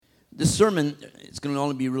This sermon, it's going to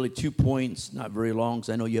only be really 2 points, not very long, because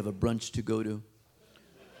I know you have a brunch to go to.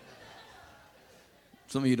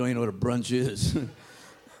 Some of you don't even know what a brunch is.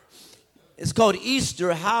 It's called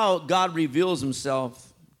Easter, How God Reveals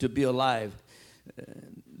Himself to Be Alive.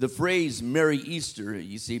 The phrase, Merry Easter,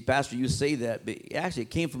 you see, Pastor, you say that, but actually it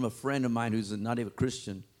came from a friend of mine who's not even a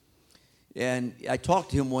Christian. And I talked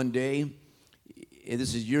to him one day, and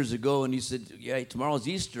this is years ago, and he said, yeah, tomorrow's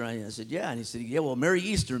Easter. And I said, yeah. And he said, yeah, well, Merry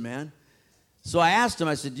Easter, man. So I asked him,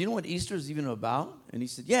 I said, do you know what Easter is even about? And he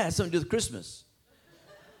said, yeah, it's something to do with Christmas.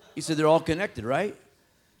 He said, they're all connected, right?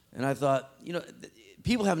 And I thought,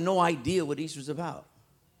 people have no idea what Easter's about.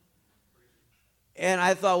 And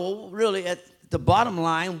I thought, well, really, at the bottom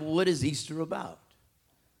line, what is Easter about?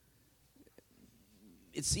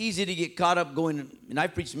 It's easy to get caught up going, and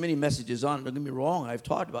I've preached many messages on it. Don't get me wrong. I've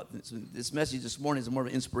talked about this. This message this morning is more of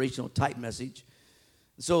an inspirational type message.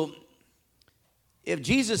 So if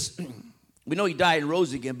Jesus, we know he died and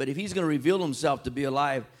rose again, but if he's going to reveal himself to be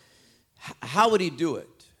alive, how would he do it?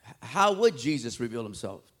 How would Jesus reveal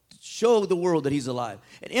himself? Show the world that he's alive.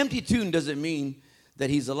 An empty tomb doesn't mean that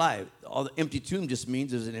he's alive. All the empty tomb just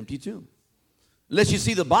means there's an empty tomb. Unless you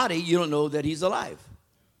see the body, you don't know that he's alive.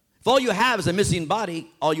 If all you have is a missing body,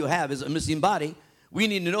 we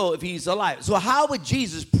need to know if he's alive. So how would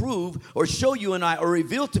Jesus prove or show you and I or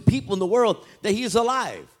reveal to people in the world that he is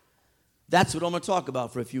alive? That's what I'm going to talk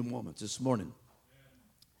about for a few moments this morning.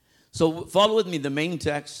 So follow with me. The main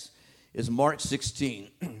text is Mark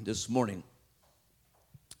 16 this morning.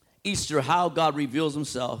 Easter, how God reveals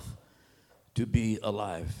himself to be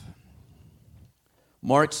alive.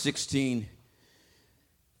 Mark 16.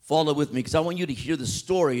 Follow with me, because I want you to hear the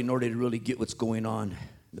story in order to really get what's going on,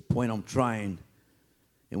 the point I'm trying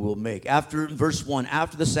and will make. After verse 1,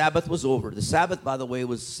 after the Sabbath was over. The Sabbath, by the way,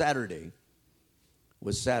 was Saturday.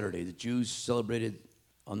 The Jews celebrated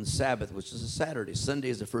on the Sabbath, which is a Saturday. Sunday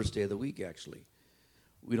is the first day of the week, actually.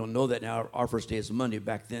 We don't know that now. Our first day is Monday.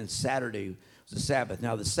 Back then, Saturday was the Sabbath.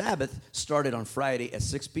 Now, the Sabbath started on Friday at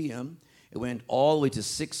 6 p.m. It went all the way to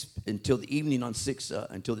 6 until the evening on 6,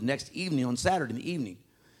 until the next evening on Saturday in the evening.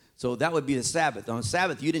 So that would be the Sabbath. On the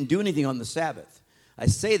Sabbath, you didn't do anything on the Sabbath. I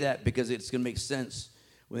say that because it's going to make sense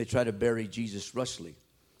when they try to bury Jesus rushly.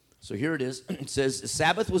 So here it is. It says, the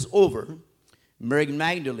Sabbath was over. Mary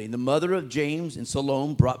Magdalene, the mother of James and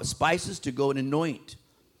Salome, brought spices to go and anoint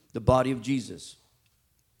the body of Jesus.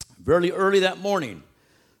 Very early that morning,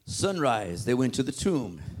 sunrise, they went to the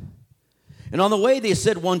tomb. And on the way, they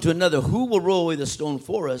said one to another, who will roll away the stone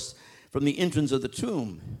for us from the entrance of the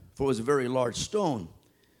tomb? For it was a very large stone.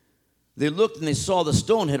 They looked and they saw the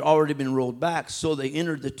stone had already been rolled back. So they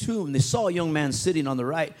entered the tomb. And they saw a young man sitting on the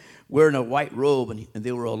right wearing a white robe, and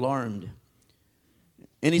they were alarmed.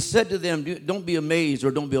 And he said to them, don't be amazed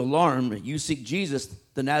or don't be alarmed. You seek Jesus,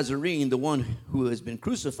 the Nazarene, the one who has been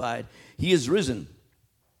crucified. He is risen.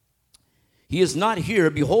 He is not here.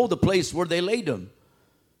 Behold the place where they laid him.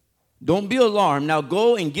 Don't be alarmed. Now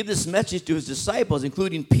go and give this message to his disciples,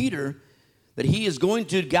 including Peter, that he is going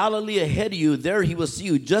to Galilee ahead of you. There he will see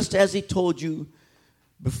you, just as he told you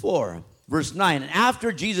before. Verse 9, and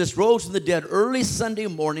after Jesus rose from the dead early Sunday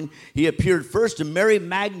morning, he appeared first to Mary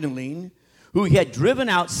Magdalene, who he had driven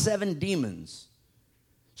out 7 demons.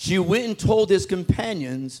 She went and told his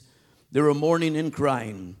companions. They were mourning and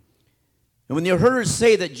crying. And when they heard her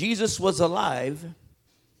say that Jesus was alive,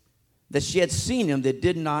 that she had seen him, they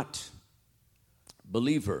did not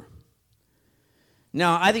believe her.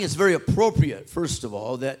 Now, I think it's very appropriate, first of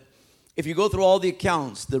all, that if you go through all the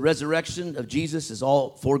accounts, the resurrection of Jesus is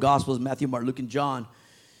all 4 Gospels, Matthew, Mark, Luke, and John.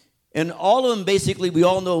 And all of them, basically, we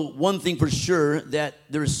all know one thing for sure, that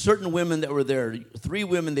there's certain women that were there. 3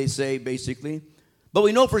 women, they say, basically. But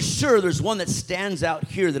we know for sure there's one that stands out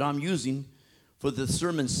here that I'm using for the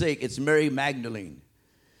sermon's sake. It's Mary Magdalene.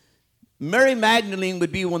 Mary Magdalene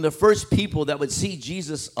would be one of the first people that would see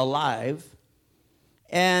Jesus alive.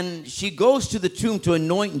 And she goes to the tomb to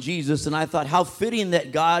anoint Jesus, and I thought how fitting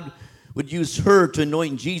that God would use her to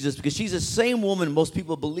anoint Jesus, because she's the same woman most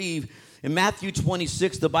people believe. In Matthew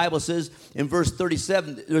 26, the Bible says in verse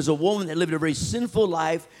 37, there's a woman that lived a very sinful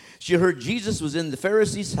life. She heard Jesus was in the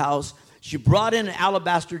Pharisee's house. She brought in an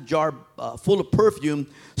alabaster jar full of perfume,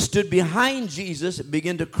 stood behind Jesus, and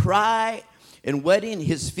began to cry and wetting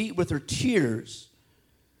his feet with her tears.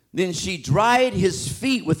 Then she dried his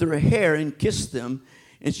feet with her hair and kissed them,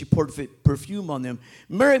 and she poured perfume on them.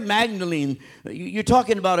 Mary Magdalene, you're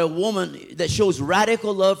talking about a woman that shows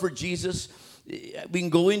radical love for Jesus. We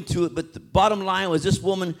can go into it, but the bottom line was this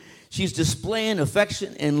woman, she's displaying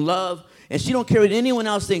affection and love, and she don't care what anyone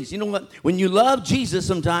else thinks. You know what? When you love Jesus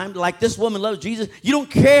sometimes, like this woman loves Jesus, you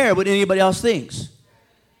don't care what anybody else thinks.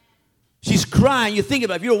 crying. You think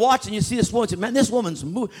about it. If you're watching, you see this woman, man, this woman's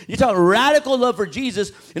moving. You're talking radical love for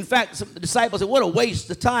Jesus. In fact, some of the disciples said, what a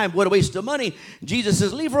waste of time, what a waste of money. Jesus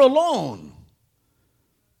says, leave her alone.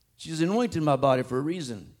 She's anointed my body for a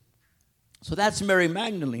reason. So that's Mary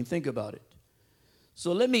Magdalene. Think about it.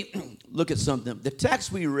 So let me look at something. The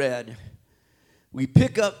text we read, we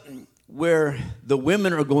pick up where the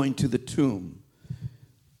women are going to the tomb.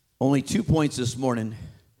 Only 2 points this morning.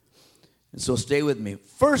 And so stay with me.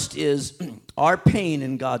 First is our pain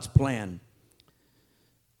in God's plan.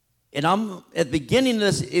 And I'm at the beginning of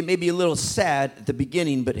this, it may be a little sad at the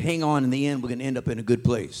beginning, but hang on, in the end, we're going to end up in a good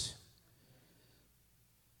place.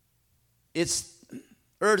 It's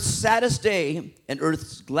Earth's saddest day and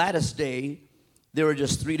Earth's gladdest day. They were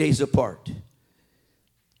just 3 days apart.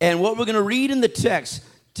 And what we're going to read in the text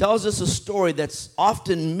tells us a story that's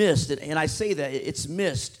often missed. And I say that it's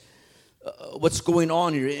missed. What's going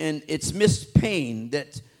on here, and it's missed pain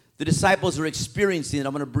that the disciples are experiencing that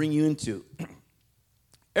I'm going to bring you into.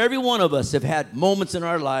 Every one of us have had moments in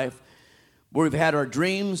our life where we've had our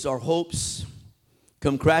dreams, our hopes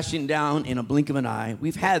come crashing down in a blink of an eye.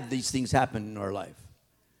 We've had these things happen in our life.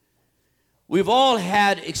 We've all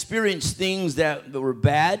had experienced things that were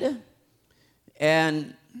bad,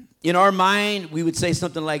 and in our mind, we would say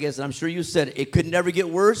something like this, and I'm sure you said it, it could never get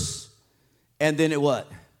worse, and then it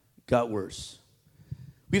what? Got worse.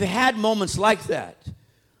 We've had moments like that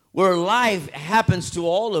where life happens to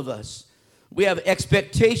all of us. We have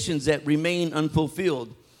expectations that remain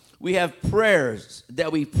unfulfilled. We have prayers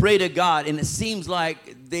that we pray to God, and it seems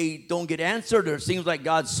like they don't get answered, or it seems like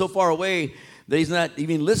God's so far away that he's not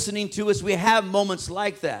even listening to us. We have moments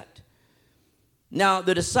like that. Now,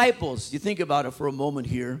 the disciples, you think about it for a moment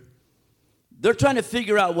here, they're trying to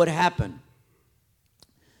figure out what happened.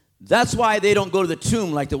 That's why they don't go to the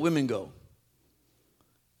tomb like the women go.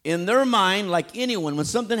 In their mind, like anyone, when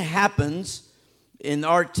something happens, in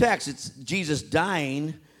our text, it's Jesus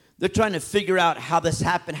dying, they're trying to figure out how this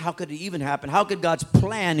happened. How could it even happen? How could God's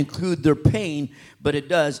plan include their pain? But it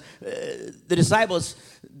does. The disciples,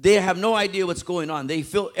 they have no idea what's going on. They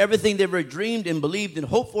feel everything they ever dreamed and believed and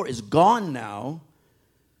hoped for is gone now.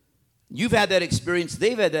 You've had that experience.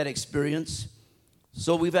 They've had that experience.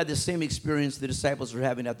 So we've had the same experience the disciples are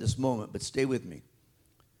having at this moment, but stay with me.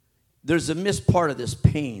 There's a missed part of this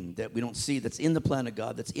pain that we don't see that's in the plan of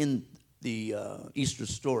God, that's in the Easter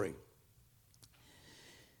story.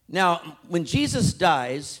 Now, when Jesus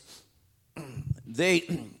dies,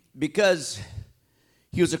 because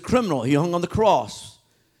he was a criminal, he hung on the cross.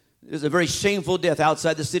 It was a very shameful death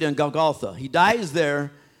outside the city on Golgotha. He dies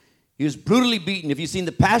there. He was brutally beaten. If you've seen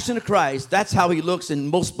the Passion of Christ, that's how he looks, and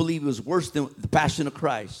most believe it was worse than the Passion of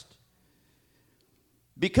Christ.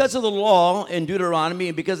 Because of the law in Deuteronomy,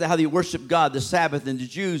 and because of how they worship God, the Sabbath, and the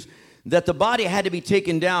Jews, that the body had to be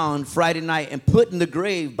taken down Friday night and put in the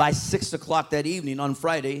grave by 6 o'clock that evening on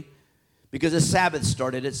Friday, because the Sabbath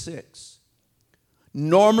started at 6.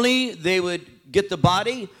 Normally, they would get the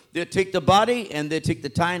body, they'd take the body, and they'd take the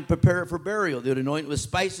time to prepare it for burial. They'd anoint it with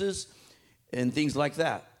spices and things like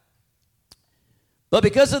that. But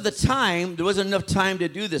because of the time, there wasn't enough time to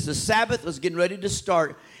do this. The Sabbath was getting ready to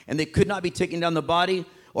start, and they could not be taking down the body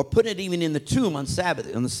or putting it even in the tomb on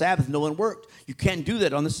Sabbath. On the Sabbath, no one worked. You can't do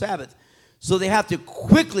that on the Sabbath. So they have to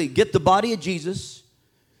quickly get the body of Jesus.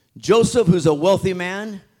 Joseph, who's a wealthy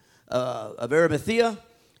man of Arimathea,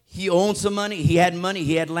 he owned some money. He had money.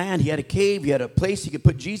 He had land. He had a cave. He had a place he could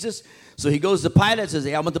put Jesus. So he goes to Pilate and says,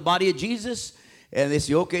 hey, I want the body of Jesus. And they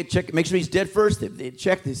say, okay, check, make sure he's dead first. They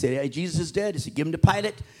check. They say, hey, Jesus is dead. They say, give him to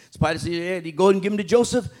Pilate. So Pilate says, hey, go and give him to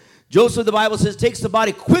Joseph. Joseph, the Bible says, takes the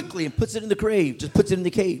body quickly and puts it in the grave. Just puts it in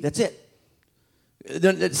the cave. That's it.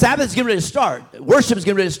 The Sabbath is getting ready to start. Worship is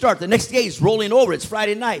getting ready to start. The next day is rolling over. It's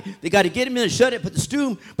Friday night. They got to get him in and shut it, put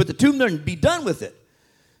the tomb there and be done with it.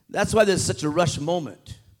 That's why there's such a rush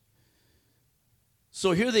moment.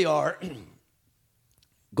 So here they are,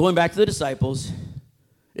 going back to the disciples.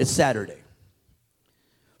 It's Saturday.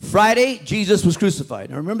 Friday, Jesus was crucified.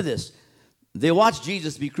 Now remember this. They watched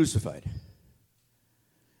Jesus be crucified.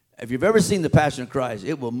 If you've ever seen the Passion of Christ,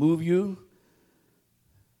 it will move you.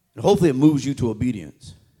 And hopefully it moves you to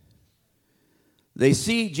obedience. They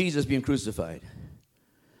see Jesus being crucified.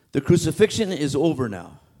 The crucifixion is over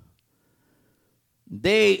now.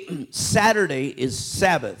 Saturday is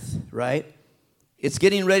Sabbath, right? It's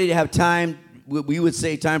getting ready to have time, we would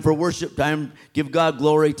say time for worship, time give God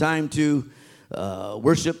glory, time to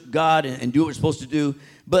worship God and do what we're supposed to do.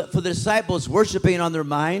 But for the disciples, worship ain't on their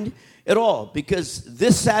mind at all, because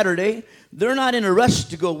this Saturday, they're not in a rush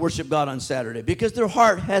to go worship God on Saturday, because their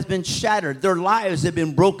heart has been shattered. Their lives have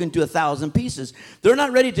been broken to 1,000 pieces. They're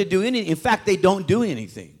not ready to do anything. In fact, they don't do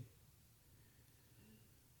anything.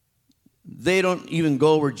 They don't even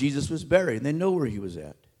go where Jesus was buried. They know where he was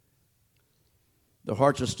at. Their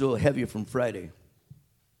hearts are still heavy from Friday.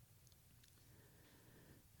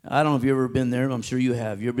 I don't know if you've ever been there. I'm sure you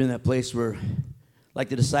have. You ever been in that place where, like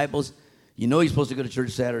the disciples, you know you're supposed to go to church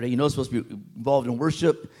Saturday. You know you're supposed to be involved in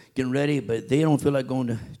worship, getting ready, but they don't feel like going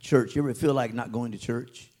to church. You ever feel like not going to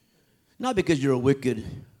church? Not because you're wicked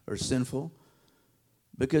or sinful,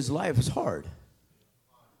 because life is hard.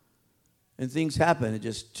 And things happen that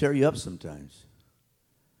just tear you up sometimes.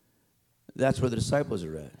 That's where the disciples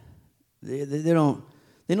are at. They know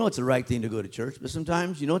it's the right thing to go to church, but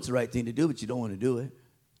sometimes you know it's the right thing to do, but you don't want to do it.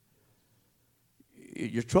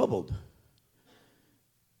 You're troubled.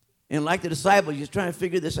 And like the disciples, you're trying to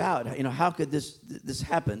figure this out. You know, how could this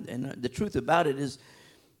happen? And the truth about it is,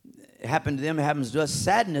 it happened to them, it happens to us.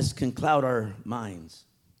 Sadness can cloud our minds.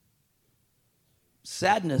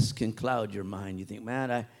 Sadness can cloud your mind. You think,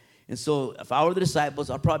 man, and so if I were the disciples,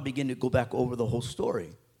 I'll probably begin to go back over the whole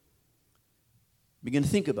story. Begin to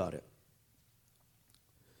think about it.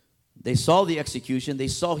 They saw the execution. They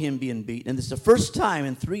saw him being beaten. And this is the first time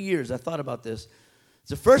in 3 years, I thought about this.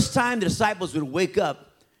 It's the first time the disciples would wake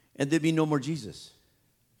up and there'd be no more Jesus.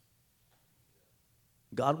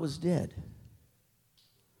 God was dead.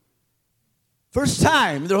 First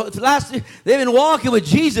time. They've been walking with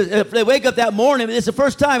Jesus. If they wake up that morning, it's the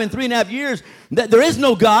first time in 3.5 years that there is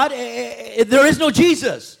no God. There is no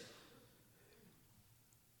Jesus.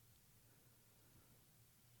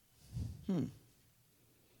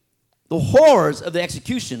 The horrors of the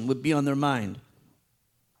execution would be on their mind.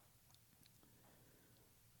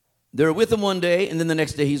 They're with him one day, and then the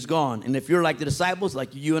next day he's gone. And if you're like the disciples,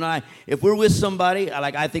 like you and I, if we're with somebody,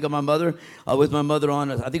 like I think of my mother, with my mother on,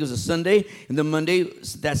 I think it was a Sunday, and then Monday,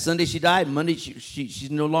 that Sunday she died. Monday she's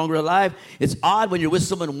no longer alive. It's odd when you're with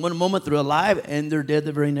someone one moment they're alive, and they're dead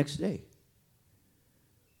the very next day.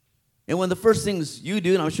 And one of the first things you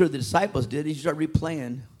do, and I'm sure the disciples did, is you start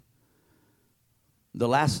replaying the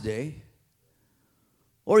last day,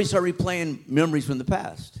 or you start replaying memories from the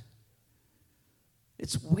past.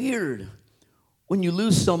 It's weird when you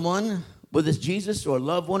lose someone, whether it's Jesus or a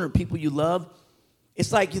loved one or people you love.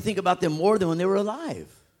 It's like you think about them more than when they were alive.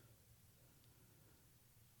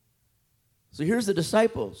 So here's the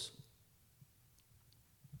disciples.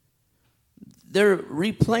 They're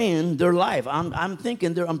replaying their life. I'm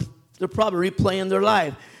thinking they're probably replaying their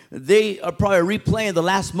life. They are probably replaying the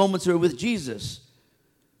last moments they were with Jesus.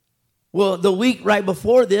 Well, the week right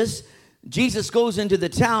before this, Jesus goes into the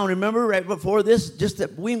town. Remember, right before this, just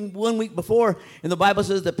 1 week before, and the Bible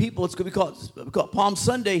says the people, it's going to be called Palm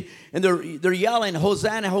Sunday, and they're yelling,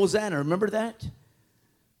 Hosanna, Hosanna. Remember that?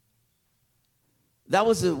 That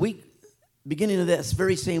was the week, beginning of this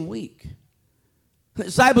very same week. The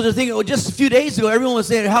disciples are thinking, just a few days ago, everyone was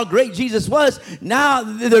saying how great Jesus was. Now,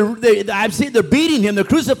 I've seen they're beating him, they're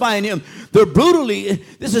crucifying him, they're brutally,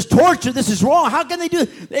 this is torture, this is wrong. How can they do it?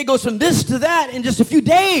 It goes from this to that in just a few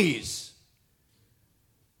days.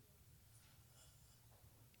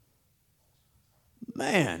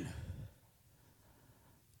 Man.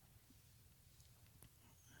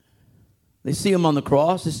 They see him on the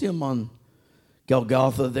cross. They see him on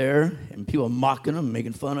Golgotha there, and people mocking him,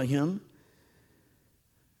 making fun of him.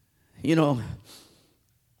 You know,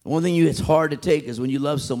 one thing it's hard to take is when you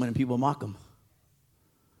love someone and people mock them.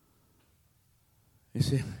 You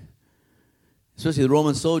see? Especially the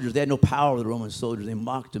Roman soldiers. They had no power with the Roman soldiers. They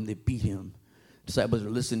mocked him. They beat him. Disciples are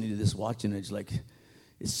listening to this, watching it. It's like,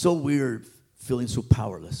 it's so weird feeling so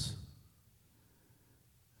powerless.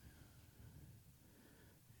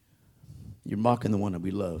 You're mocking the one that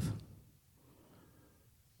we love.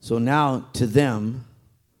 So now, to them,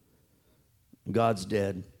 God's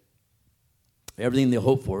dead. Everything they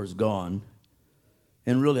hope for is gone.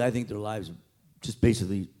 And really, I think their lives just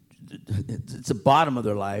basically, it's the bottom of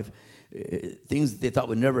their life. Things that they thought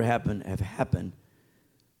would never happen have happened.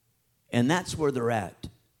 And that's where they're at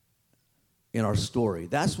in our story.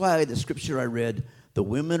 That's why the scripture I read, the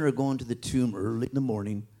women are going to the tomb early in the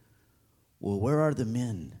morning. Well, where are the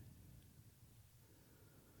men?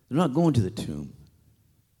 They're not going to the tomb.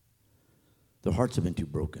 Their hearts have been too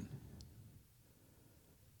broken.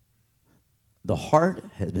 The heart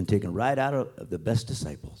has been taken right out of the best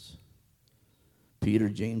disciples. Peter,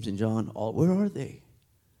 James, and John, all, where are they?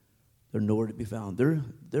 They're nowhere to be found. They're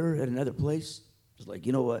at another place. It's like,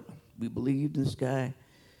 you know what? We believed in this guy.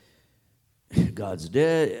 God's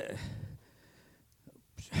dead.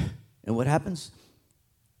 And what happens?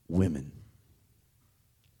 Women.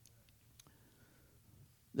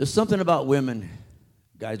 There's something about women.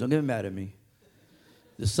 Guys, don't get mad at me.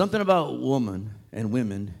 There's something about women and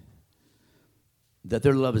women that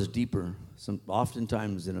their love is deeper,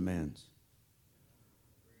 oftentimes, than a man's.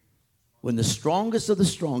 when the strongest of the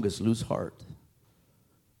strongest lose heart,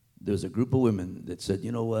 there was a group of women that said,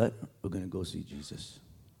 you know what? We're going to go see Jesus.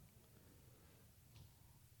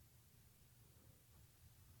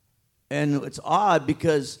 And it's odd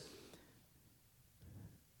because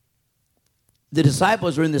the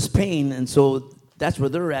disciples are in this pain, and so that's where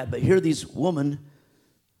they're at. But here these women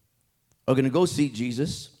are going to go see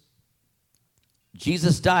Jesus.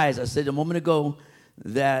 Jesus dies. I said a moment ago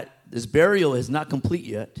that this burial is not complete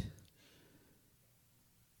yet.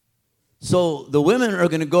 So the women are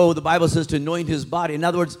going to go, the Bible says, to anoint his body. In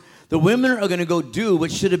other words, the women are going to go do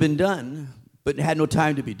what should have been done, but had no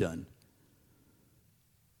time to be done.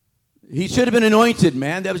 He should have been anointed,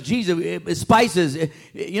 man. That was Jesus. Spices.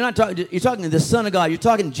 You're talking to the Son of God. You're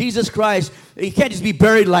talking Jesus Christ. He can't just be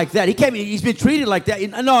buried like that. He's been treated like that.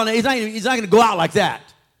 No, he's not going to go out like that.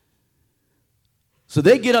 So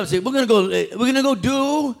they get up and say, we're going to go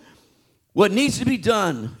do what needs to be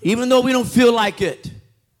done, even though we don't feel like it.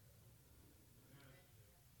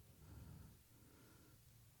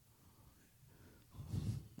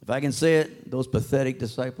 If I can say it, those pathetic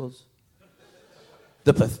disciples.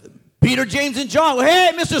 Peter, James, and John.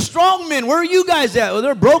 Hey, Mr. Strongman, where are you guys at? Well,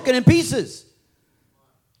 they're broken in pieces.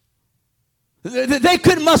 They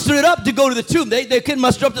couldn't muster it up to go to the tomb. They couldn't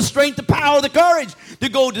muster up the strength, the power, the courage to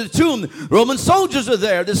go to the tomb. Roman soldiers are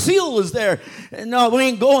there. The seal is there. And no, we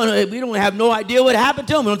ain't going. We don't have no idea what happened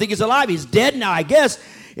to him. We don't think he's alive. He's dead now, I guess.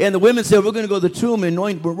 And the women said, we're going to go to the tomb and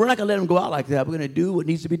anoint. We're not going to let him go out like that. We're going to do what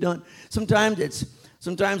needs to be done.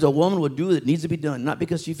 Sometimes a woman will do what needs to be done, not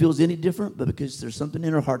because she feels any different, but because there's something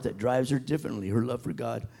in her heart that drives her differently, her love for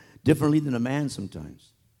God, differently than a man sometimes.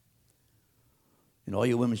 And all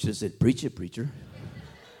you women should have said, preach it, preacher.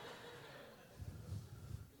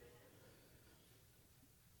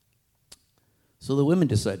 So the women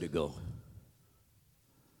decide to go.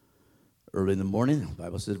 Early in the morning, the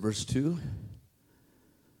Bible says, verse 2,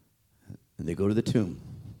 and they go to the tomb.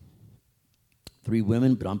 3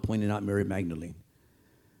 women, but I'm pointing out Mary Magdalene.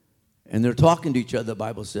 And they're talking to each other, the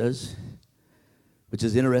Bible says, which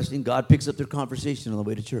is interesting. God picks up their conversation on the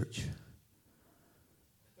way to church.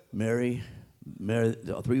 Mary,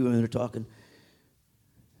 the 3 women are talking.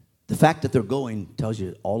 The fact that they're going tells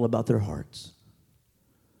you all about their hearts.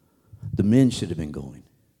 The men should have been going.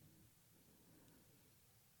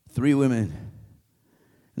 3 women,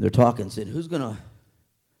 and they're talking, said, who's gonna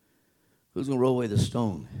roll away the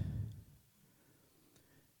stone?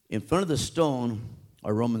 In front of the stone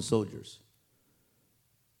are Roman soldiers.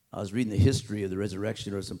 I was reading the history of the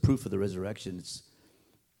resurrection, or some proof of the resurrection. I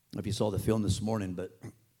don't know if you saw the film this morning, but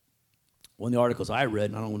one of the articles I read,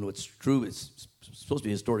 and I don't know if it's true, it's supposed to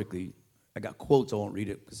be historically, I got quotes, I won't read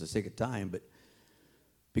it because of the sake of time, but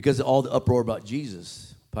because of all the uproar about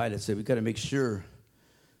Jesus, Pilate said, we've got to make sure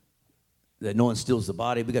that no one steals the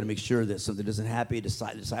body. We've got to make sure that something doesn't happen. The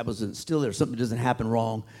disciples isn't still there. Something doesn't happen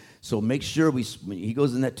wrong. So make sure when he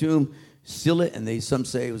goes in that tomb, seal it, and some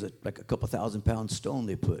say it was like a couple 1,000-pound stone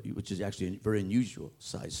they put, which is actually a very unusual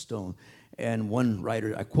size stone. And one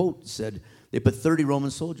writer, I quote, said they put 30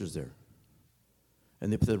 Roman soldiers there,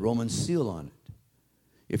 and they put the Roman seal on it.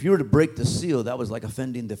 If you were to break the seal, that was like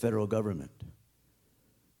offending the federal government.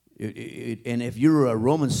 And if you were a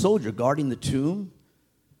Roman soldier guarding the tomb,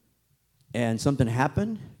 and something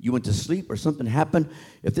happened, you went to sleep, or something happened,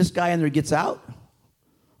 if this guy in there gets out,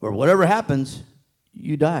 or whatever happens,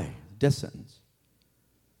 you die. Death sentence.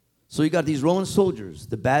 So you got these Roman soldiers,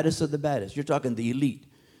 the baddest of the baddest. You're talking the elite.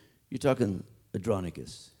 You're talking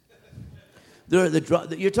Andronicus.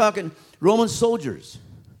 You're talking Roman soldiers.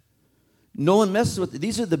 No one messes with it.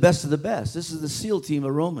 These are the best of the best. This is the SEAL team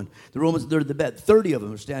of Roman. The Romans, they're the best. 30 of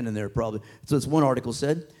them are standing there probably. So it's one article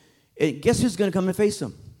said. And guess who's going to come and face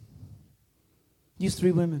them? These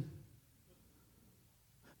 3 women.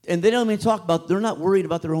 And they don't even talk about, they're not worried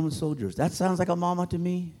about the Roman soldiers. That sounds like a mama to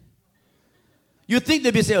me. You'd think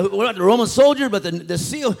they'd be saying, what about the Roman soldier, but the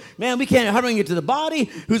seal, man, we can't, how do we get to the body?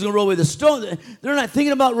 Who's going to roll away the stone? They're not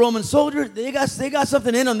thinking about Roman soldiers. They got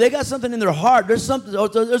something in them. They got something in their heart. There's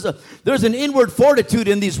an inward fortitude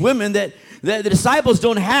in these women that the disciples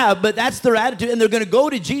don't have, but that's their attitude, and they're going to go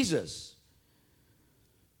to Jesus.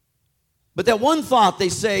 But that one thought, they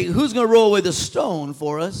say, who's going to roll away the stone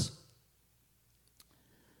for us?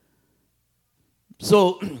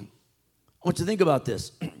 So I want you to think about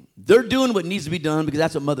this. They're doing what needs to be done because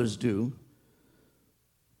that's what mothers do.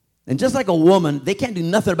 And just like a woman, they can't do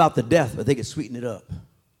nothing about the death, but they can sweeten it up.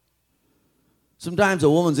 Sometimes a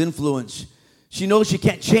woman's influence, she knows she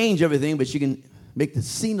can't change everything, but she can make the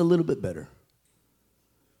scene a little bit better.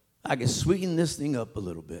 I can sweeten this thing up a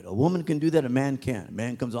little bit. A woman can do that, a man can't. A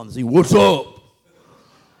man comes on the scene, what's up?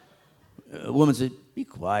 A woman said, be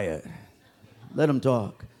quiet. Let them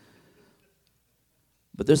talk.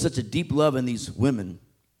 But there's such a deep love in these women.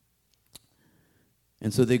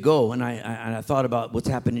 And so they go, and I thought about what's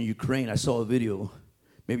happening in Ukraine. I saw a video.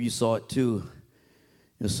 Maybe you saw it too.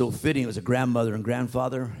 It was so fitting. It was a grandmother and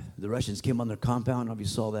grandfather. The Russians came on their compound. I don't know if you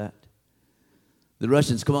saw that. The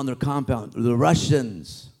Russians come on their compound. The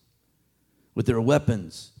Russians, with their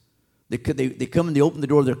weapons, they come and they open the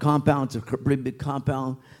door of their compound. It's a pretty big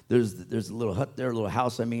compound. There's a little hut there, a little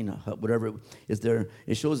house, a hut, whatever is there.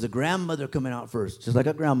 It shows the grandmother coming out first, just like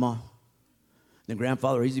a grandma. The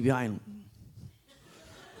grandfather, easy behind,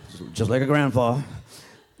 just like a grandfather.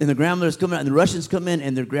 And the grandmother's coming out, and the Russians come in,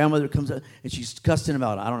 and their grandmother comes out, and she's cussing them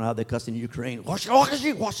out. I don't know how they cuss in Ukraine. I don't know what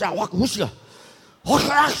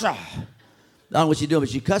she's doing, but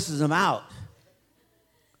she cusses them out.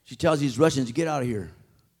 She tells these Russians, get out of here.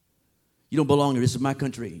 You don't belong here. This is my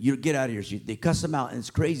country. You get out of here. They cuss them out, and it's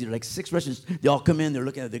crazy. They're like 6 Russians. They all come in. They're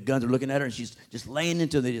looking at their guns. They're looking at her, and she's just laying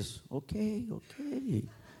into them. They just, okay.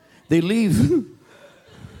 They leave.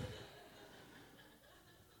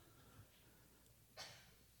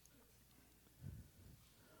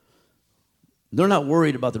 They're not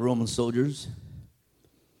worried about the Roman soldiers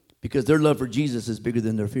because their love for Jesus is bigger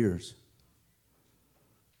than their fears.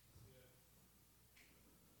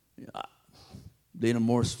 They're a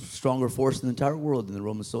more stronger force in the entire world than the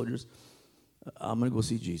Roman soldiers. I'm going to go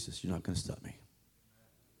see Jesus. You're not going to stop me.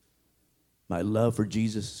 My love for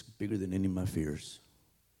Jesus is bigger than any of my fears.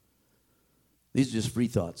 These are just free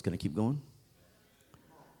thoughts. Can I keep going?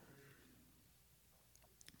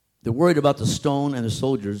 They're worried about the stone and the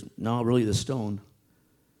soldiers. No, really the stone.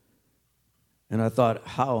 And I thought,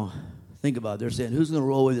 think about it. They're saying, who's going to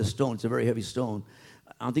roll away this stone? It's a very heavy stone.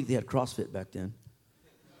 I don't think they had CrossFit back then.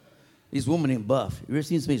 These women ain't buff. You ever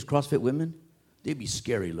seen some of these CrossFit women? They'd be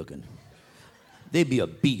scary looking. They'd be a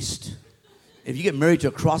beast. If you get married to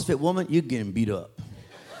a CrossFit woman, you're getting beat up.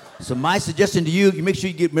 So my suggestion to you make sure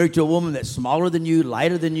you get married to a woman that's smaller than you,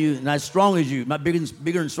 lighter than you, not as strong as you, not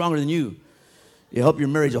bigger and stronger than you. It'll help your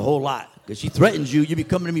marriage a whole lot. Because she threatens you. You be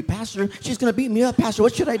coming to me, Pastor, she's going to beat me up. Pastor,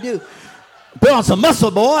 what should I do? Put on some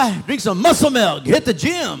muscle, boy. Drink some muscle milk. Hit the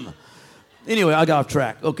gym. Anyway, I got off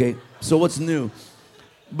track. Okay, so what's new?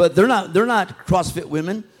 But they're not CrossFit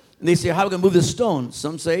women. And they say, how are we going to move this stone?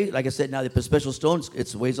 Some say, like I said, now they put special stones.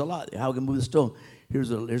 It weighs a lot. How are we going to move the stone?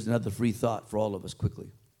 Here's another free thought for all of us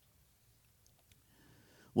quickly.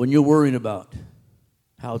 When you're worrying about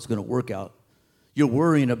how it's going to work out, you're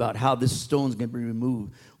worrying about how this stone's going to be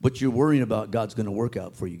removed. What you're worrying about, God's going to work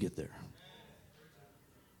out before you get there.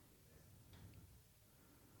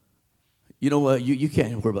 You know what? You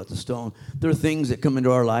can't worry about the stone. There are things that come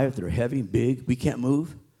into our life that are heavy, big. We can't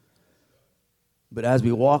move. But as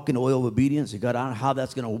we walk in the oil of obedience, God, I don't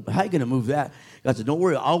know how you going to move that? God said, don't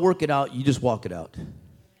worry. I'll work it out. You just walk it out.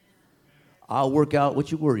 I'll work out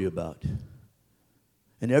what you worry about.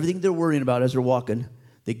 And everything they're worrying about as they're walking,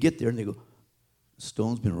 they get there and they go, the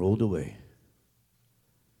stone's been rolled away.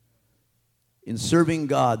 In serving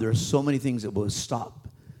God, there are so many things that will stop,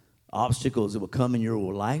 obstacles that will come in your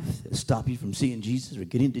life that stop you from seeing Jesus or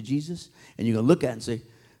getting to Jesus. And you're going to look at it and say,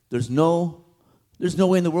 there's no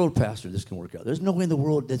way in the world, Pastor, this can work out. There's no way in the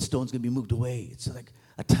world that stone's going to be moved away. It's like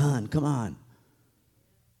a ton. Come on.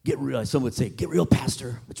 Get real. Some would say, get real,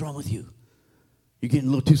 Pastor. What's wrong with you? You're getting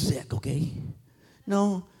a little too sick, okay?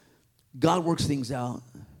 No. God works things out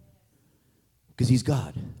because he's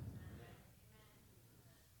God.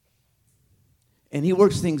 And he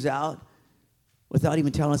works things out without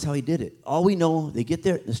even telling us how he did it. All we know, they get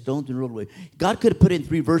there, the stone's been rolled away. God could have put in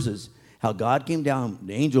 3 verses. How God came down,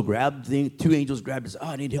 the angel grabbed the thing, 2 angels grabbed it,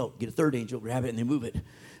 I need help. Get a 3rd angel, grab it, and they move it.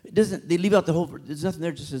 They leave out the whole, there's nothing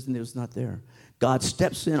there, just says it's not there. God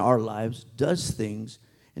steps in our lives, does things,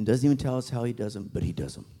 and doesn't even tell us how he does them, but he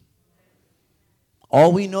does them.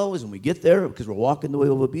 All we know is when we get there, because we're walking the way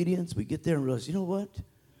of obedience, we get there and realize, you know what?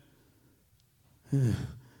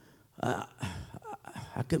 I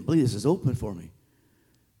couldn't believe this is open for me.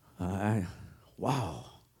 Wow.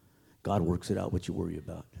 God works it out, what you worry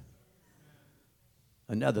about.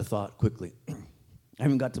 Another thought, quickly. I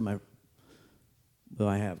haven't got to my, well,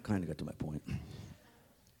 I have kind of got to my point.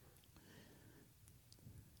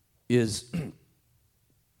 Is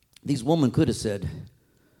these women could have said,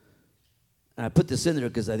 and I put this in there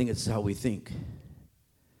because I think it's how we think.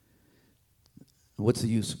 What's the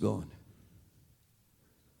use of going?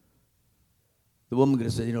 The woman could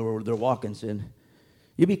have said, they're walking, saying,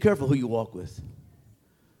 you be careful who you walk with.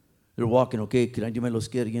 They're walking, okay, can I do my little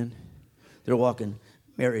skit again? They're walking,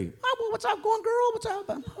 Mary, oh, what's up, going girl? What's up?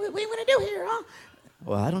 What are you going to do here, huh?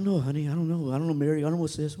 Well, I don't know, honey. I don't know, Mary. I don't know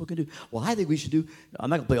what's this. What can we do? Well, I think we should do. I'm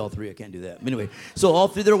not going to play all three. I can't do that. Anyway, so all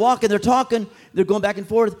three, they're walking, they're talking, they're going back and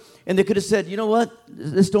forth. And they could have said, you know what?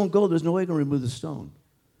 This stone go. There's no way going to remove the stone.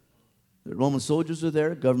 The Roman soldiers are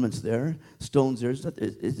there. Government's there. Stone's there.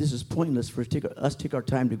 This is pointless for us to take our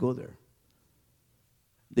time to go there.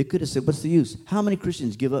 They could have said, what's the use? How many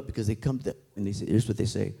Christians give up because they come to, and they say, here's what they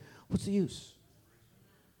say. What's the use?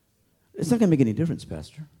 It's not going to make any difference,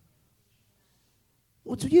 Pastor.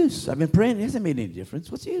 What's the use? I've been praying. It hasn't made any difference.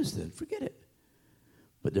 What's the use then? Forget it.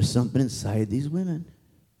 But there's something inside these women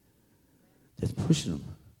that's pushing them.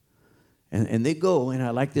 And they go, and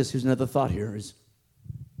I like this. Here's another thought here.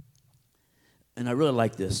 And I really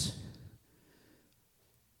like this.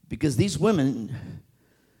 Because these women,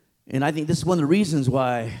 and I think this is one of the reasons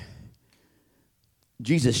why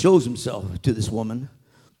Jesus shows himself to this woman,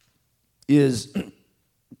 is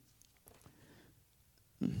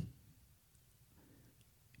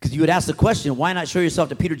because you would ask the question, why not show yourself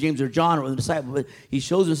to Peter, James, or John, or the disciples? But he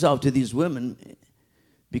shows himself to these women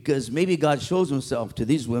because maybe God shows himself to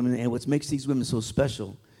these women, and what makes these women so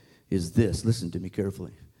special is this. Listen to me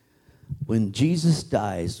carefully. When Jesus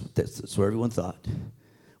dies, that's what everyone thought.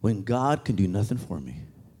 When God can do nothing for me,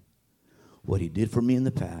 what he did for me in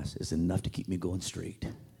the past is enough to keep me going straight.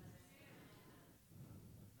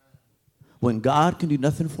 When God can do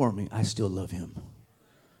nothing for me, I still love him.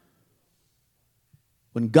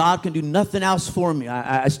 When God can do nothing else for me,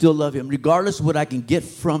 I still love him, regardless of what I can get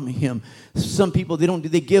from him. Some people,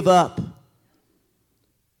 they give up.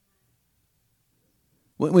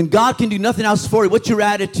 When God can do nothing else for you, what's your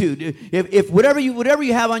attitude? If whatever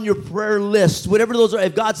you have on your prayer list, whatever those are,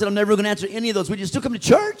 if God said, I'm never going to answer any of those, would you still come to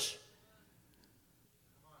church?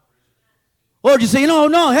 Or would you say,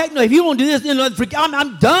 no, heck no, if you won't do this,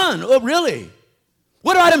 I'm done. Oh, really?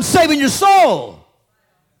 What about him saving your soul?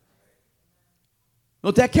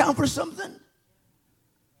 Don't that count for something?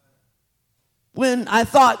 When I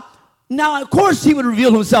thought, now, of course, he would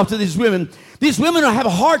reveal himself to these women. These women have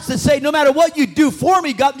hearts that say, no matter what you do for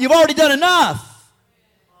me, God, you've already done enough.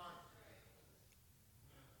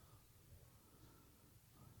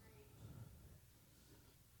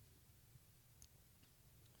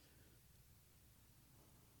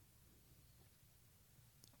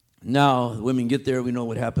 Now, the women get there, we know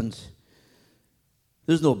what happens.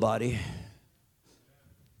 There's no body.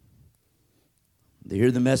 They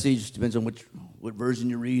hear the message, depends on what version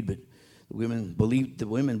you read, but the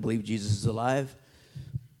women believe Jesus is alive.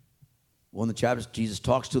 One of the chapters, Jesus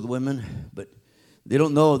talks to the women, but they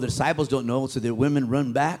don't know, the disciples don't know, so the women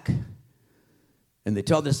run back, and they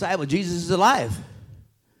tell the disciples, Jesus is alive.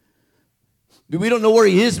 We don't know where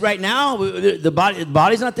he is right now. The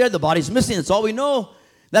body's not there, the body's missing, that's all we know.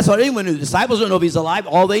 That's what anyone knew. The disciples don't know if he's alive.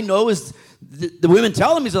 All they know is the women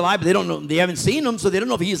tell him he's alive, but they don't know. They haven't seen him, so they don't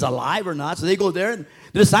know if he's alive or not. So they go there, and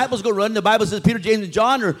the disciples go run. The Bible says Peter, James, and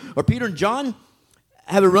John, or Peter and John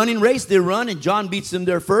have a running race. They run, and John beats them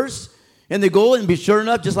there first. And they go, and be sure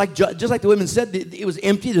enough, just like the women said, it was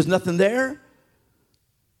empty. There's nothing there.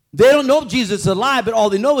 They don't know if Jesus is alive, but all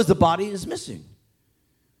they know is the body is missing.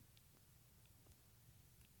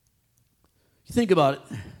 You think about it.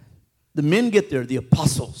 The men get there, the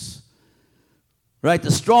apostles, right?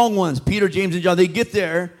 The strong ones, Peter, James, and John, they get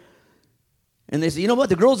there, and they say, you know what?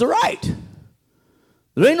 The girls are right.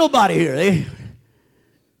 There ain't nobody here.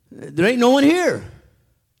 There ain't no one here.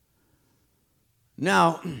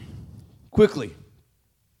 Now, quickly,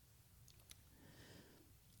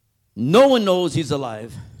 no one knows he's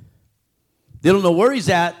alive. They don't know where he's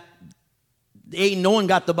at. No one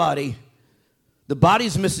got the body. The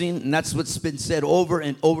body's missing, and that's what's been said over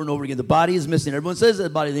and over and over again. The body is missing. Everyone says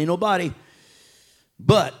that body. There ain't no body.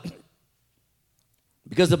 But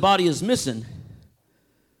because the body is missing,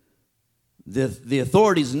 the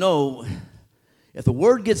authorities know if the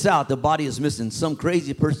word gets out the body is missing, some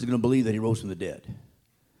crazy person is going to believe that he rose from the dead.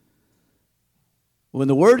 When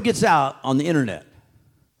the word gets out on the internet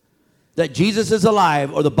that Jesus is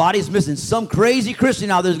alive or the body is missing, some crazy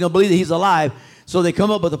Christian out there is going to believe that he's alive, so they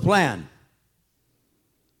come up with a plan.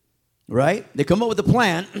 Right? They come up with a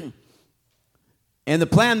plan, and the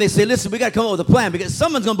plan, they say, listen, we got to come up with a plan because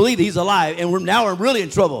someone's going to believe that he's alive, and we're really in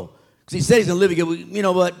trouble because he said he's going to live again. You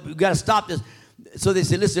know what? We've got to stop this. So they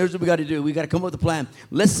said, listen, here's what we got to do. We got to come up with a plan.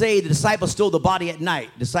 Let's say the disciples stole the body at night.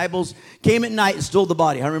 Disciples came at night and stole the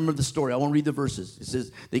body. I remember the story. I won't read the verses. It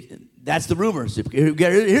says, that's the rumor.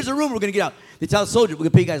 Here's a rumor we're going to get out. They tell the soldier, we're going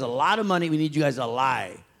to pay you guys a lot of money. We need you guys to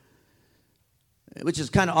lie. Which is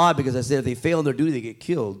kind of odd because I said if they fail in their duty, they get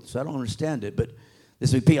killed. So I don't understand it. But they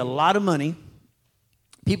say we pay a lot of money.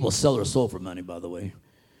 People sell their soul for money, by the way.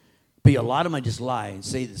 But a lot of them might just lie and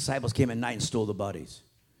say the disciples came at night and stole the bodies.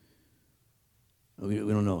 We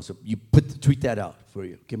don't know. So you tweet that out for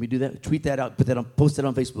you. Can we do that? Tweet that out. Post that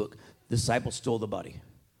on Facebook. The disciples stole the body.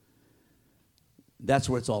 That's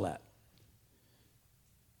where it's all at.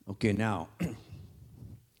 Okay, now,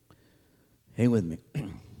 hang with me.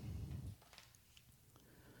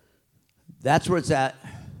 That's where it's at.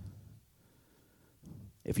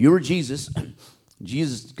 If you were Jesus,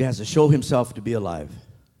 Jesus has to show himself to be alive.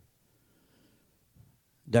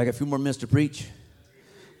 I got a few more minutes to preach.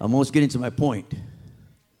 I'm almost getting to my point.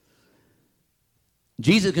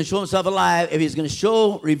 Jesus can show himself alive. If he's going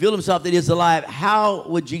to reveal himself that he is alive, how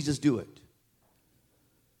would Jesus do it?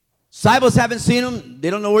 Disciples haven't seen him. They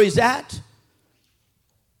don't know where he's at.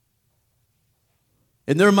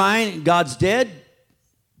 In their mind, God's dead.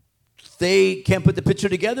 They can't put the picture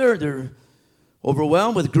together. They're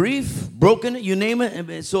overwhelmed with grief, broken, you name it.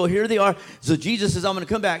 And so here they are. So Jesus says, I'm going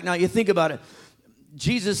to come back. Now, you think about it.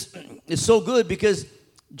 Jesus is so good because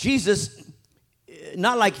Jesus,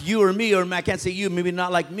 not like you or me, or I can't say you, maybe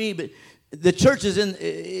not like me, but the church is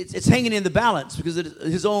it's hanging in the balance because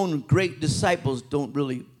his own great disciples don't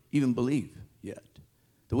really even believe yet.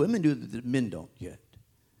 The women do, the men don't yet.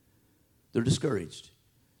 They're discouraged.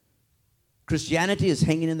 Christianity is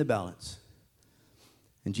hanging in the balance.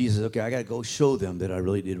 And Jesus says, okay, I got to go show them that I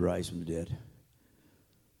really did rise from the dead.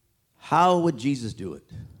 How would Jesus do it?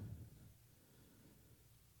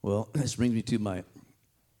 Well, this brings me to my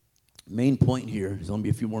main point here. There's only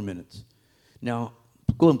a few more minutes. Now,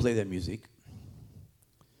 go and play that music.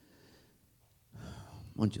 I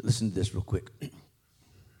want you to listen to this real quick.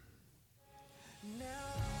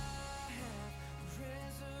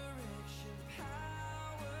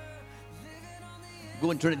 Go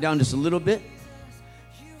and turn it down just a little bit.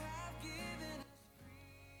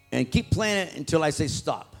 And keep playing it until I say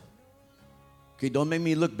stop. Okay, don't make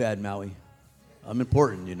me look bad, Maui. I'm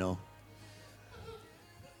important, you know.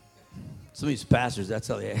 Some of these pastors, that's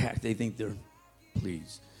how they act. They think they're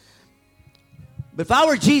pleased. But if I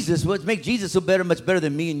were Jesus, what makes Jesus so much better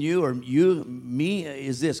than me and you, or me,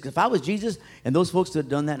 is this. Because if I was Jesus and those folks that had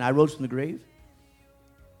done that and I rose from the grave,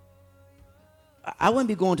 I wouldn't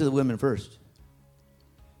be going to the women first.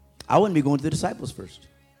 I wouldn't be going to the disciples first.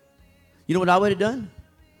 You know what I would have done?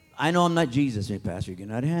 I know I'm not Jesus. Hey, Pastor, you're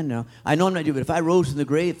getting out of hand now. I know I'm not you, but if I rose from the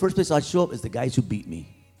grave, first place I'd show up is the guys who beat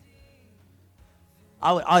me.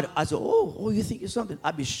 I'd say, oh, you think you're something?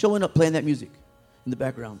 I'd be showing up playing that music in the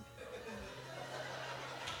background.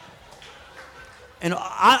 And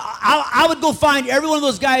I would go find every one of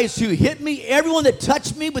those guys who hit me, everyone that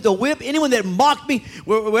touched me with a whip, anyone that mocked me,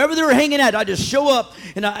 wherever they were hanging at, I'd just show up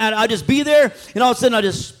and I'd just be there, and all of a sudden I'd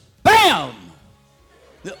just, bam!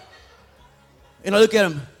 And I look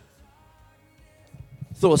at him,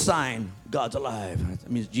 throw a sign, God's alive.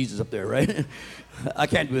 That means Jesus up there, right? I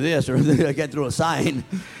can't do this, or I can't throw a sign.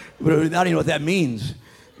 But I don't even know what that means.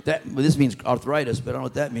 This means arthritis, but I don't know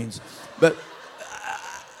what that means. But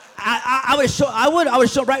I would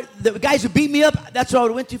show right the guys who beat me up. That's what I would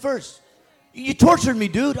have went to first. You tortured me,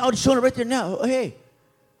 dude. I would have shown it right there now. Oh, hey,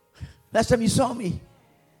 last time you saw me,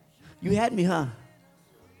 you had me, huh?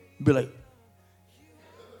 Be like.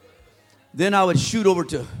 Then I would shoot over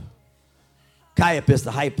to Caiaphas,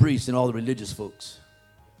 the high priest, and all the religious folks.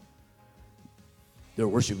 They're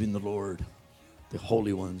worshiping the Lord, the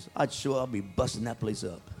holy ones. I'll be busting that place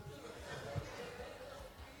up.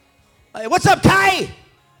 Hey, what's up, Kai?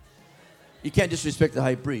 You can't disrespect the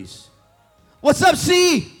high priest. What's up,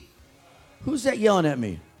 C? Who's that yelling at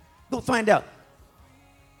me? Go find out.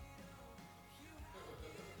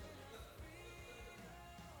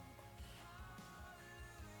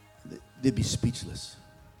 They'd be speechless.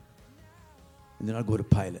 And then I'd go to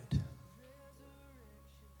Pilate,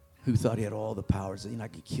 who thought he had all the powers. I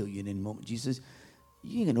could kill you in any moment. Jesus says,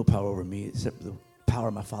 you ain't got no power over me except the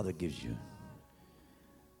power my Father gives you.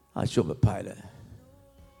 I'd show up at Pilate.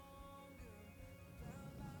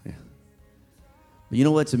 Yeah. But you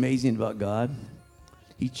know what's amazing about God?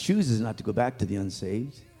 He chooses not to go back to the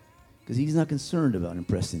unsaved because he's not concerned about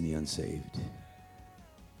impressing the unsaved.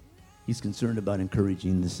 He's concerned about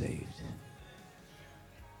encouraging the saved.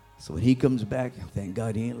 So when he comes back, thank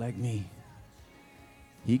God he ain't like me.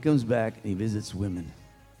 He comes back and he visits women.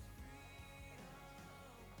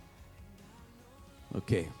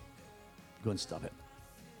 Okay, go and stop it.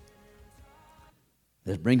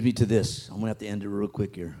 That brings me to this. I'm going to have to end it real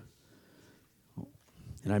quick here.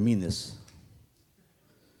 And I mean this.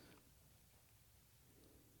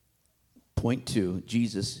 Point 2,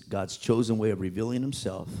 Jesus, God's chosen way of revealing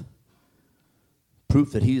himself.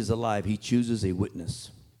 Proof that he is alive, he chooses a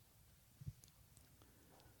witness.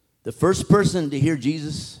 The first person to hear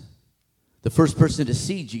Jesus The first person to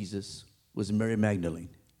see Jesus was Mary Magdalene.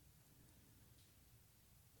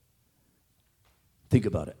 Think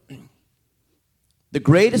about it. The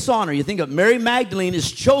greatest honor, you think of, Mary Magdalene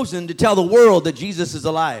is chosen to tell the world that Jesus is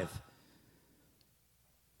alive.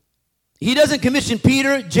 He doesn't commission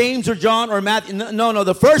Peter, James, or John, or Matthew. No.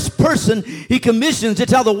 The first person he commissions to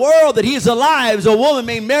tell the world that he is alive is a woman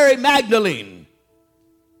named Mary Magdalene.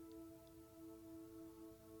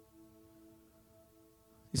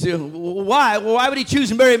 You see, why? Well, why would he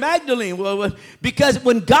choose Mary Magdalene? Well, because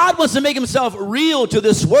when God wants to make himself real to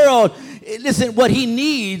this world, listen, what he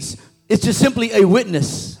needs is just simply a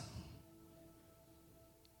witness.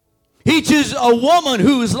 He chooses a woman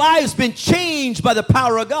whose life has been changed by the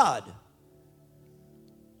power of God.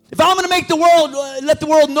 If I'm going to make the world, let the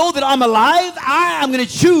world know that I'm alive, I'm going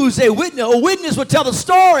to choose a witness. A witness would tell the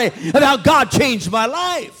story of how God changed my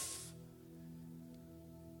life.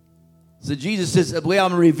 So Jesus says, the way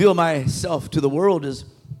I'm going to reveal myself to the world is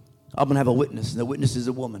I'm going to have a witness, and the witness is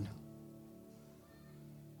a woman.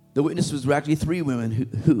 The witnesses were actually three women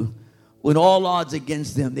who, when all odds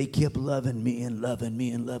against them, they kept loving me and loving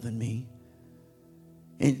me and loving me.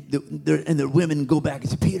 And the women go back and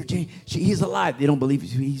say, Peter, James, he's alive. They don't believe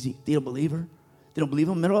they don't believe her. They don't believe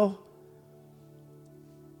him at all.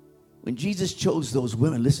 When Jesus chose those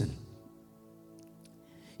women, listen,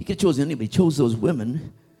 he could have chosen anybody. He chose those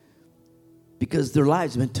women because their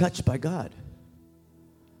lives have been touched by God.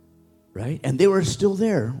 Right? And they were still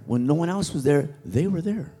there. When no one else was there, they were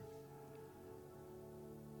there.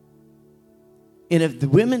 And if the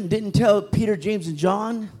women didn't tell Peter, James, and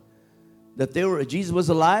John that Jesus was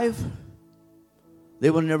alive, they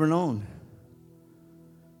would have never known.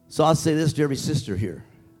 So I'll say this to every sister here.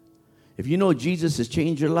 If you know Jesus has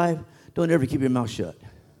changed your life, don't ever keep your mouth shut.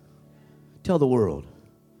 Tell the world.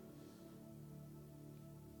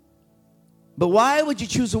 But why would you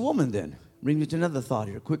choose a woman then? Bring me to another thought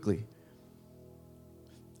here quickly.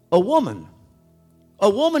 A woman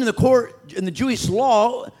in the court, in the Jewish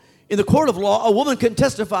law, in the court of law, a woman can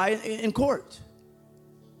testify in court.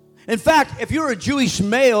 In fact, if you're a Jewish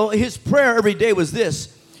male, his prayer every day was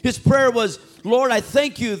this. His prayer was, Lord, I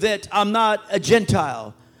thank you that I'm not a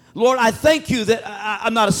Gentile. Lord, I thank you that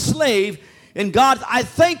I'm not a slave. And God, I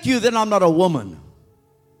thank you that I'm not a woman.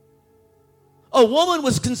 A woman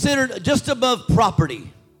was considered just above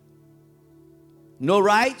property. No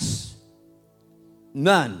rights,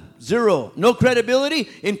 none, zero, no credibility.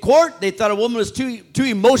 In court, they thought a woman was too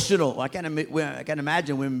emotional. I can't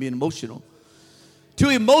imagine women being emotional. Too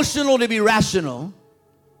emotional to be rational.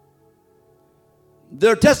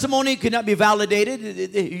 Their testimony could not be validated.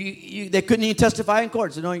 They couldn't even testify in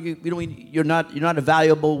court. So no, you're not a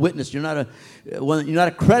valuable witness. You're not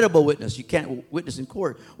a credible witness. You can't witness in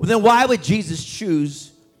court. Well, then why would Jesus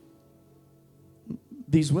choose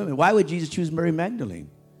these women? Why would Jesus choose Mary Magdalene?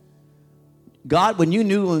 God, when you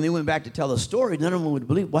knew when they went back to tell the story, none of them would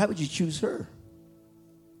believe. Why would you choose her?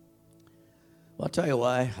 Well, I'll tell you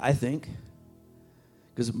why, I think.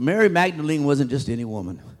 Because Mary Magdalene wasn't just any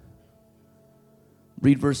woman.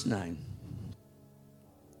 Read verse 9.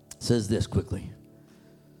 It says this quickly.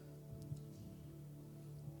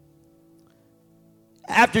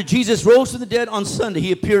 After Jesus rose from the dead on Sunday,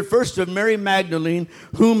 he appeared first to Mary Magdalene,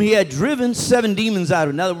 whom he had driven 7 demons out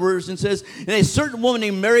of. In other words, it says, and a certain woman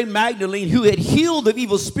named Mary Magdalene, who had healed of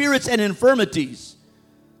evil spirits and infirmities.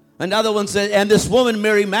 Another one said, and this woman,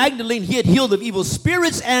 Mary Magdalene, he had healed of evil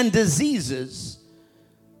spirits and diseases.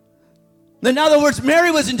 In other words, Mary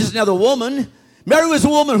wasn't just another woman. Mary was a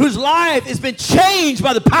woman whose life has been changed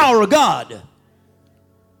by the power of God.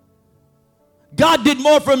 God did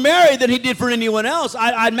more for Mary than he did for anyone else.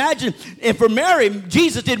 I imagine, and for Mary,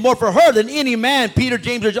 Jesus did more for her than any man, Peter,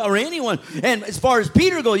 James, or anyone. And as far as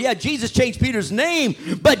Peter goes, yeah, Jesus changed Peter's name,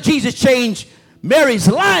 but Jesus changed Mary's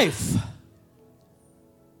life.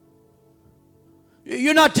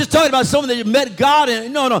 You're not just talking about someone that met God.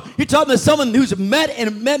 No. You're talking about someone who's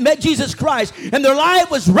met Jesus Christ, and their life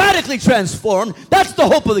was radically transformed. That's the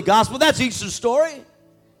hope of the gospel. That's Easter's story.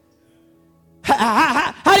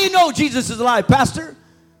 How do you know Jesus is alive, Pastor?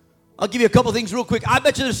 I'll give you a couple things real quick. I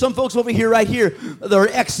bet you there's some folks over here, right here, their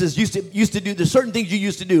exes used to do. There's certain things you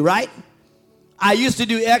used to do, right? I used to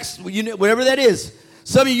do X, whatever that is.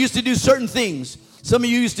 Some of you used to do certain things. Some of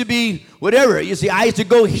you used to be whatever. You see, I used to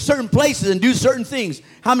go certain places and do certain things.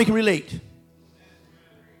 How many can relate?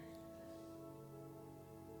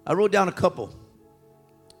 I wrote down a couple.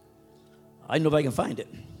 I don't know if I can find it.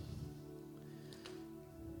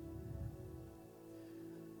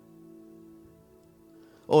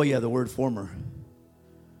 Oh, yeah, the word former.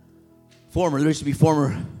 Former. There used to be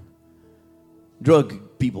former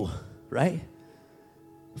drug people, right?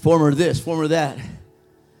 former this, former that.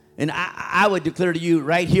 And I would declare to you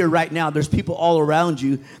right here, right now, there's people all around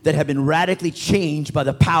you that have been radically changed by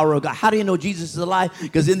the power of God. How do you know Jesus is alive?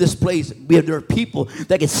 Because in this place, there are people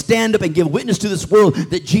that can stand up and give witness to this world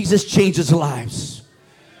that Jesus changes lives.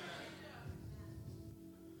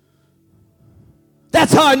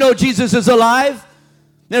 That's how I know Jesus is alive.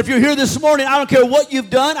 And if you're here this morning, I don't care what you've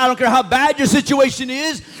done. I don't care how bad your situation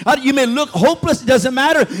is. You may look hopeless. It doesn't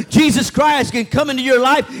matter. Jesus Christ can come into your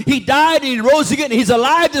life. He died and he rose again. He's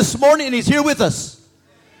alive this morning and he's here with us.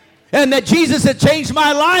 And that Jesus that changed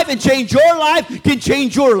my life and changed your life can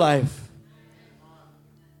change your life.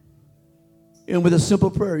 And with a simple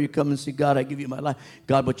prayer, you come and say, God, I give you my life.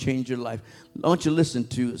 God will change your life. I want you to listen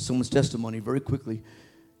to someone's testimony very quickly.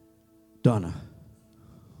 Donna,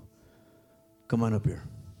 come on up here.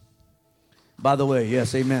 By the way,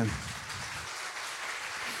 yes, amen.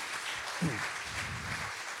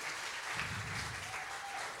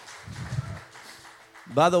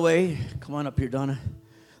 By the way, come on up here, Donna.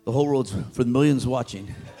 The whole world's for the millions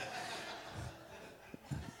watching.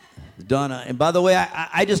 Donna, and by the way,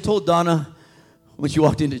 I just told Donna when she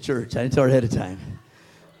walked into church. I didn't tell her ahead of time.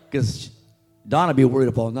 Because Donna be worried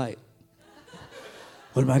up all night.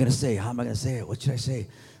 What am I going to say? How am I going to say it? What should I say?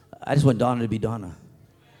 I just want Donna to be Donna.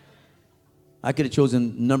 I could have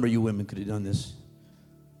chosen a number of you women could have done this.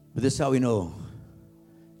 But this is how we know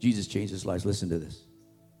Jesus changed his life. Listen to this.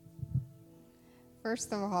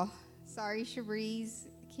 First of all, sorry, Shabriz,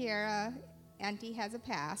 Kiara, Auntie has a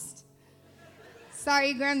past.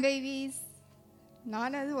 Sorry, grandbabies.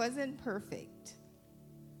 Nana wasn't perfect.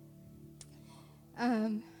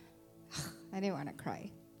 I didn't want to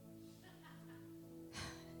cry.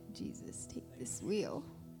 Jesus, take this wheel.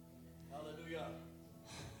 Hallelujah.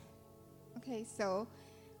 Okay, so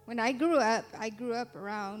when I grew up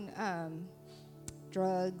around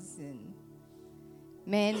drugs and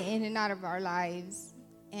men in and out of our lives.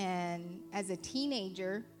 And as a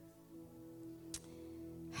teenager,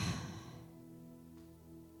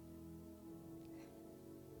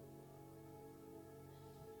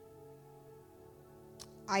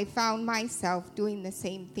 I found myself doing the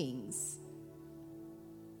same things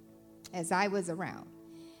as I was around.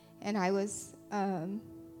 And I was,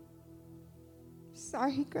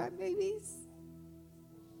 sorry, grandbabies.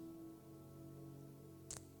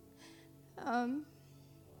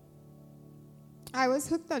 I was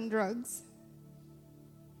hooked on drugs.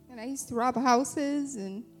 And I used to rob houses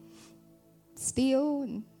and steal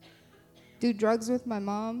and do drugs with my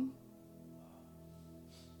mom.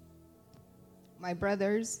 My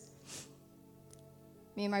brothers.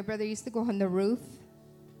 Me and my brother used to go on the roof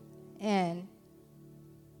and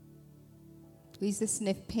we used to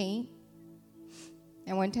sniff paint.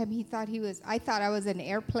 And one time I thought I was an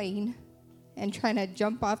airplane and trying to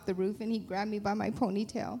jump off the roof, and he grabbed me by my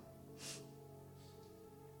ponytail.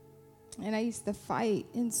 And I used to fight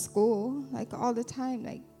in school, like all the time.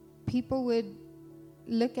 Like people would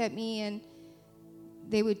look at me and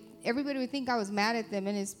everybody would think I was mad at them,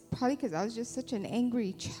 and it's probably because I was just such an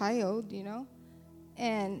angry child, you know?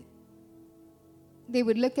 And they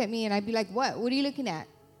would look at me and I'd be like, what are you looking at?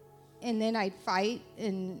 And then I'd fight,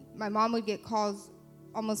 and my mom would get calls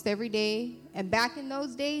almost every day. And back in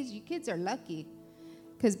those days, you kids are lucky,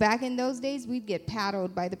 because back in those days, we'd get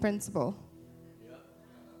paddled by the principal. Yep.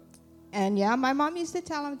 And yeah, my mom used to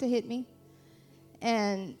tell him to hit me.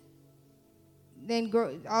 And then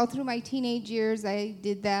all through my teenage years, I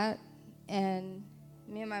did that. And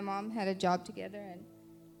me and my mom had a job together, and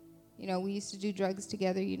you know, we used to do drugs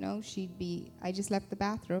together. You know, I just left the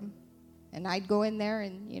bathroom, and I'd go in there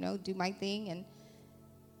and, you know, do my thing. And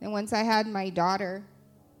then once I had my daughter,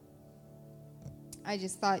 I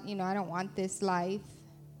just thought, you know, I don't want this life,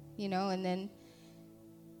 you know. And then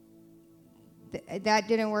that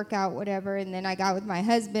didn't work out, whatever. And then I got with my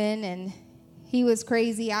husband, and he was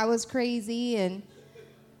crazy, I was crazy. And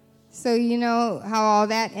so, you know, how all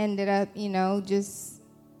that ended up, you know, just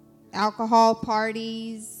alcohol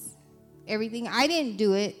parties, everything. I didn't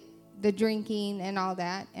do it, the drinking and all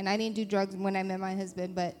that. And I didn't do drugs when I met my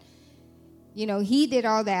husband. But, you know, he did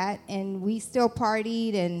all that, and we still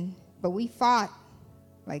partied, but we fought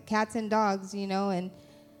like cats and dogs, you know. And,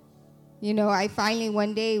 you know, I finally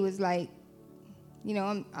one day was like, you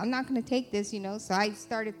know, I'm not going to take this, you know. So I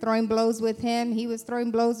started throwing blows with him. He was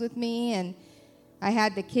throwing blows with me. And I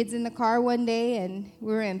had the kids in the car one day, and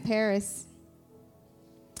we were in Paris.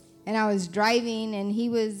 And I was driving, and he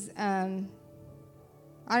was, I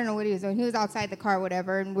don't know what he was doing. He was outside the car,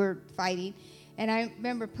 whatever, and we're fighting. And I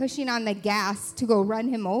remember pushing on the gas to go run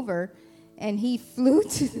him over. And he flew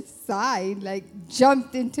to the side, like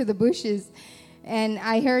jumped into the bushes. And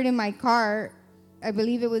I heard in my car, I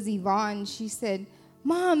believe it was Yvonne, she said,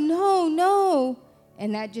 "Mom, no, no."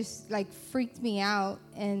 And that just like freaked me out.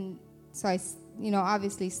 And so I,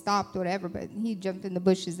 obviously stopped, whatever, but he jumped in the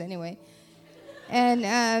bushes anyway.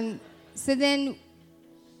 And so then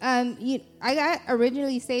I got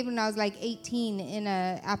originally saved when I was like 18 in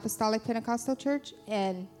a apostolic Pentecostal church.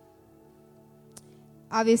 And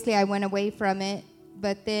obviously I went away from it.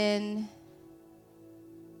 But then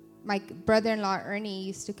my brother-in-law, Ernie,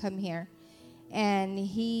 used to come here. And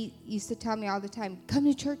he used to tell me all the time, "Come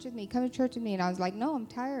to church with me, come to church with me." And I was like, "No, I'm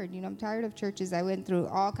tired. I'm tired of churches." I went through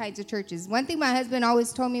all kinds of churches. One thing my husband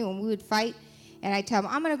always told me when we would fight, and I tell him,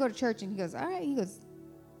 "I'm going to go to church." And he goes, "All right." He goes,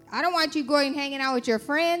 "I don't want you going hanging out with your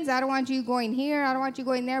friends. I don't want you going here. I don't want you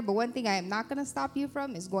going there. But one thing I am not going to stop you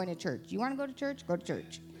from is going to church. You want to go to church? Go to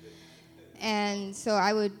church." And so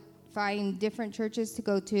I would find different churches to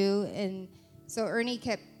go to. And so Ernie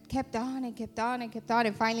kept on and kept on and kept on.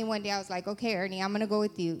 And finally one day I was like, "Okay, Ernie, I'm going to go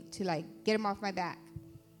with you to like get him off my back."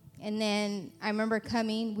 And then I remember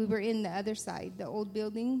coming. We were in the other side, the old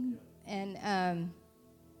building. And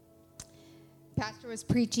pastor was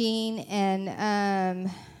preaching.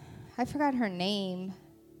 And I forgot her name.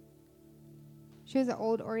 She was an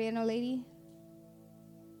old Oriental lady.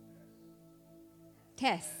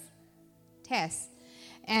 Tess.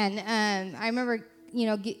 And I remember,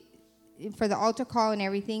 for the altar call and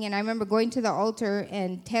everything. And I remember going to the altar,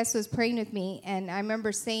 and Tess was praying with me. And I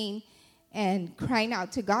remember saying and crying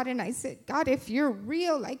out to God. And I said, "God, if you're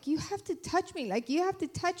real, like, you have to touch me. Like, you have to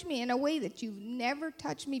touch me in a way that you've never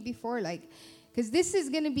touched me before. Like, because this is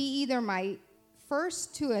going to be either my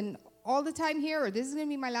first to an all the time here, or this is going to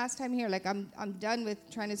be my last time here. Like, I'm done with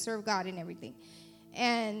trying to serve God and everything."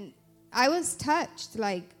 And I was touched,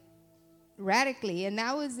 like, radically. And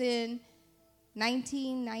that was in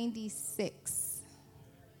 1996,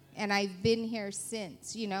 and I've been here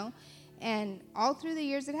since, and all through the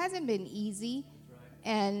years it hasn't been easy.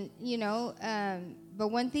 And but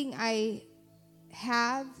one thing I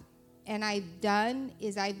have and I've done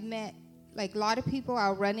is I've met like a lot of people.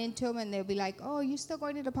 I'll run into them and they'll be like, "Oh, you still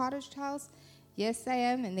going to the Potter's House?" "Yes, I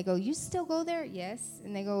am." And they go, "You still go there?" "Yes."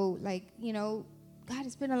 And they go like, "God,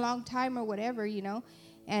 it's been a long time," or whatever,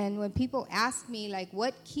 And when people ask me, like,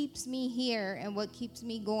 what keeps me here and what keeps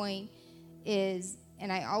me going is,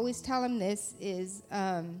 and I always tell them this, is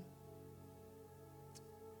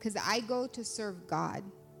because I go to serve God.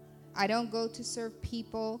 I don't go to serve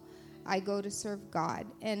people. I go to serve God.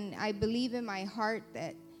 And I believe in my heart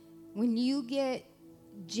that when you get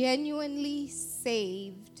genuinely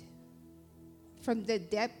saved from the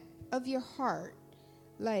depth of your heart,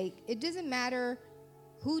 like, it doesn't matter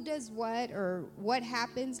who does what or what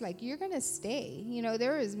happens, like, you're going to stay.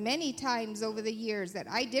 There was many times over the years that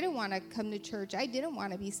I didn't want to come to church. I didn't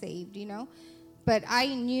want to be saved, But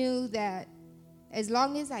I knew that as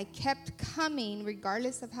long as I kept coming,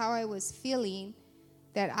 regardless of how I was feeling,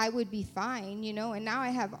 that I would be fine, And now I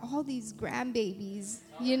have all these grandbabies,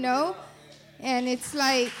 And it's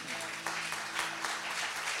like...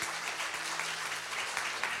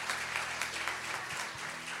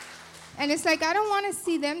 And it's like, I don't want to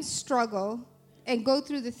see them struggle and go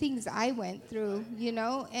through the things I went through,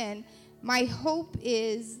 And my hope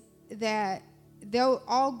is that they'll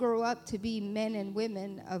all grow up to be men and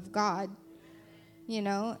women of God,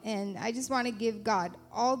 And I just want to give God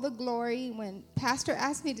all the glory. When Pastor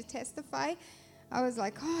asked me to testify, I was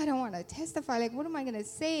like, "Oh, I don't want to testify. Like, what am I going to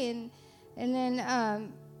say?" And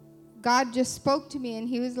then God just spoke to me, and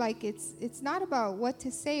he was like, it's not about what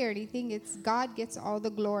to say or anything. It's God gets all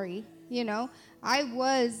the glory. I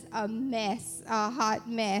was a mess, a hot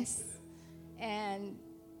mess, and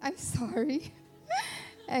I'm sorry.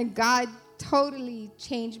 And God totally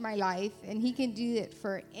changed my life, and he can do it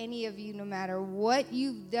for any of you, no matter what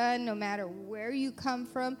you've done, no matter where you come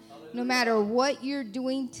from, no matter what you're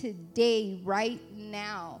doing today, right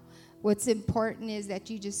now. What's important is that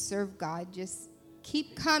you just serve God. Just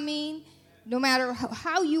keep coming, no matter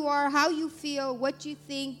how you are, how you feel, what you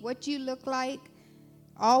think, what you look like.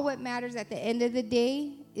 All what matters at the end of the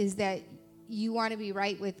day is that you want to be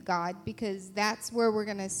right with God, because that's where we're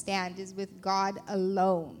going to stand, is with God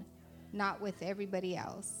alone, not with everybody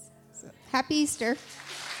else. So, happy Easter.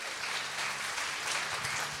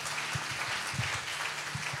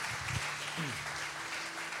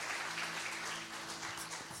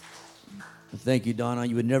 Thank you, Donna.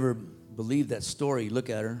 You would never believe that story.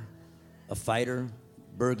 Look at her. A fighter,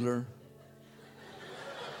 burglar,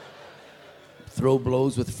 throw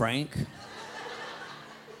blows with Frank.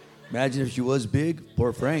 Imagine if she was big.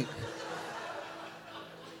 Poor Frank.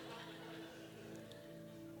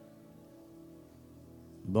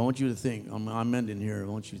 But I want you to think, I'm ending here. I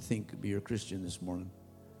want you to think, be a Christian this morning.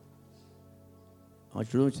 I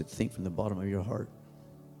want you really to think from the bottom of your heart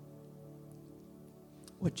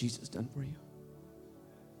what Jesus done for you.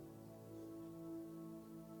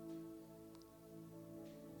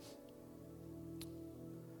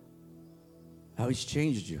 How he's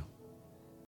changed you.